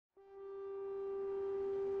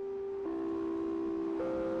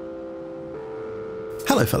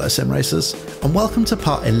Hello fellow sim racers, and welcome to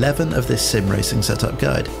part 11 of this sim racing setup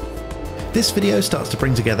guide. This video starts to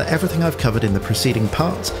bring together everything I've covered in the preceding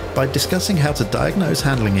parts by discussing how to diagnose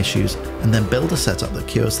handling issues and then build a setup that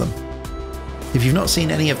cures them. If you've not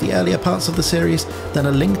seen any of the earlier parts of the series, then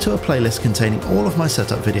a link to a playlist containing all of my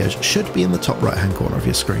setup videos should be in the top right hand corner of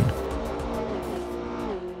your screen.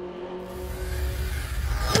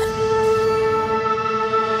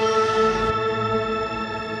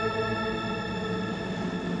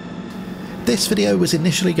 This video was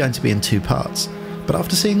initially going to be in two parts, but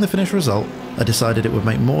after seeing the finished result, I decided it would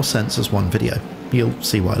make more sense as one video. You'll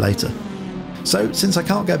see why later. So, since I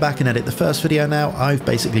can't go back and edit the first video now, I've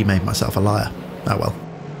basically made myself a liar. Oh well.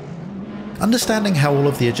 Understanding how all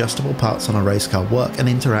of the adjustable parts on a race car work and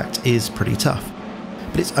interact is pretty tough,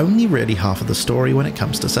 but it's only really half of the story when it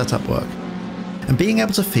comes to setup work. And being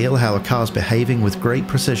able to feel how a car's behaving with great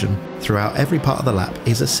precision throughout every part of the lap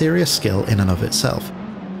is a serious skill in and of itself.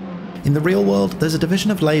 In the real world, there's a division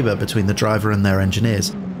of labour between the driver and their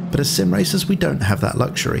engineers, but as sim racers we don't have that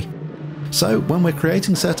luxury. So when we're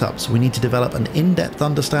creating setups, we need to develop an in-depth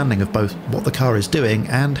understanding of both what the car is doing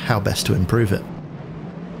and how best to improve it.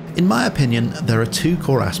 In my opinion, there are two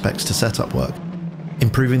core aspects to setup work: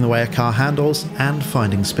 improving the way a car handles and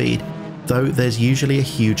finding speed, though there's usually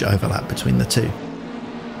a huge overlap between the two.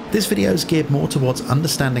 This video is geared more towards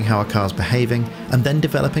understanding how a car's behaving and then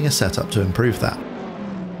developing a setup to improve that.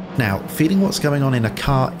 Now, feeling what's going on in a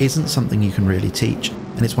car isn't something you can really teach,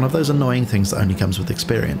 and it's one of those annoying things that only comes with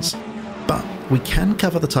experience. But we can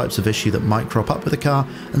cover the types of issue that might crop up with a car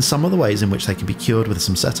and some of the ways in which they can be cured with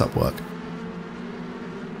some setup work.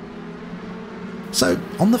 So,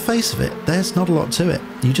 on the face of it, there's not a lot to it.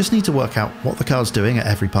 You just need to work out what the car's doing at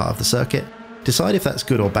every part of the circuit, decide if that's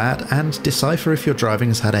good or bad, and decipher if your driving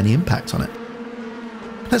has had any impact on it.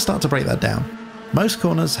 Let's start to break that down. Most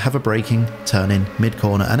corners have a braking, turn-in,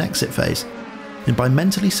 mid-corner and exit phase, and by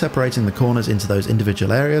mentally separating the corners into those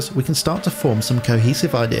individual areas, we can start to form some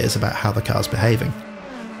cohesive ideas about how the car's behaving.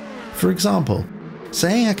 For example,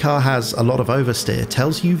 saying a car has a lot of oversteer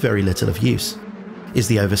tells you very little of use. Is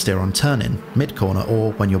the oversteer on turn-in, mid-corner,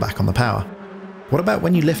 or when you're back on the power? What about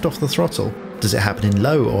when you lift off the throttle? Does it happen in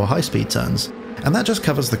low or high-speed turns? And that just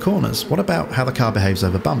covers the corners. What about how the car behaves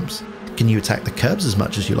over bumps? Can you attack the curbs as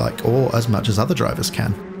much as you like, or as much as other drivers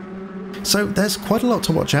can? So there's quite a lot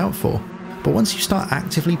to watch out for, but once you start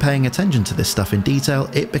actively paying attention to this stuff in detail,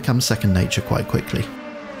 it becomes second nature quite quickly.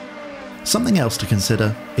 Something else to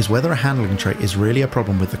consider is whether a handling trait is really a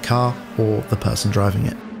problem with the car or the person driving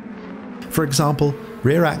it. For example,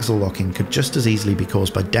 rear axle locking could just as easily be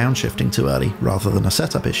caused by downshifting too early rather than a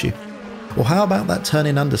setup issue. Or how about that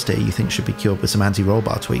turn-in understeer you think should be cured with some anti-roll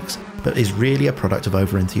bar tweaks, but is really a product of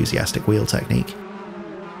over-enthusiastic wheel technique?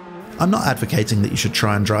 I'm not advocating that you should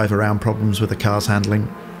try and drive around problems with a car's handling,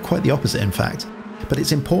 quite the opposite in fact, but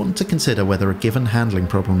it's important to consider whether a given handling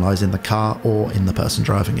problem lies in the car or in the person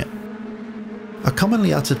driving it. A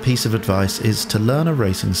commonly uttered piece of advice is to learn a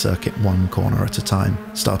racing circuit one corner at a time,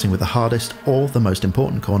 starting with the hardest or the most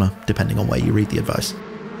important corner, depending on where you read the advice.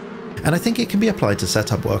 And I think it can be applied to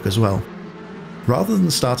setup work as well. Rather than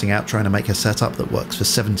starting out trying to make a setup that works for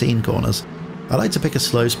 17 corners, I like to pick a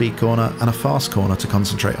slow speed corner and a fast corner to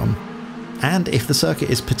concentrate on. And if the circuit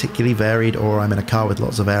is particularly varied or I'm in a car with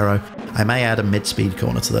lots of aero, I may add a mid-speed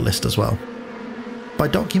corner to the list as well. By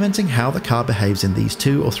documenting how the car behaves in these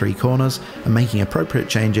 2 or 3 corners and making appropriate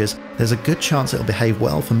changes, there's a good chance it'll behave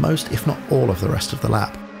well for most if not all of the rest of the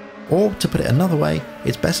lap. Or to put it another way,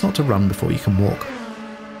 it's best not to run before you can walk.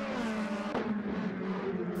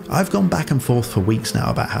 I've gone back and forth for weeks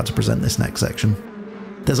now about how to present this next section.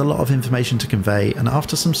 There's a lot of information to convey, and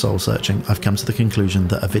after some soul searching I've come to the conclusion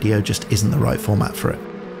that a video just isn't the right format for it.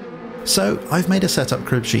 So I've made a setup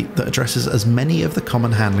crib sheet that addresses as many of the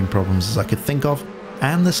common handling problems as I could think of,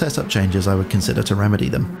 and the setup changes I would consider to remedy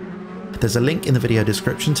them. There's a link in the video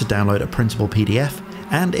description to download a printable PDF,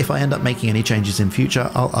 and if I end up making any changes in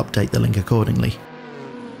future I'll update the link accordingly.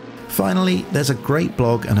 Finally, there's a great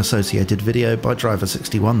blog and associated video by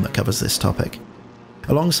Driver61 that covers this topic.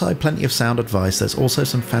 Alongside plenty of sound advice, there's also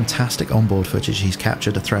some fantastic onboard footage he's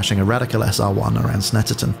captured of thrashing a Radical SR1 around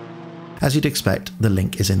Snetterton. As you'd expect, the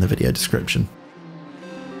link is in the video description.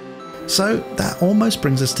 So that almost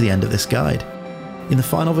brings us to the end of this guide. In the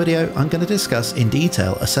final video, I'm going to discuss in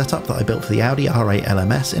detail a setup that I built for the Audi R8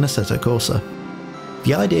 LMS in Assetto Corsa.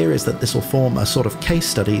 The idea is that this will form a sort of case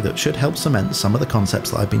study that should help cement some of the concepts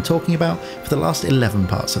that I've been talking about for the last 11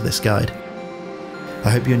 parts of this guide. I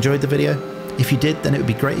hope you enjoyed the video. If you did, then it would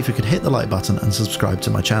be great if you could hit the like button and subscribe to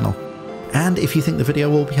my channel. And if you think the video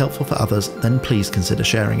will be helpful for others, then please consider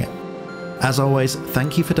sharing it. As always,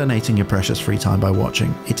 thank you for donating your precious free time by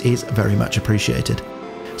watching. It is very much appreciated.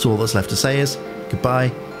 So all that's left to say is goodbye,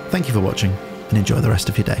 thank you for watching, and enjoy the rest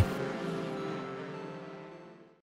of your day.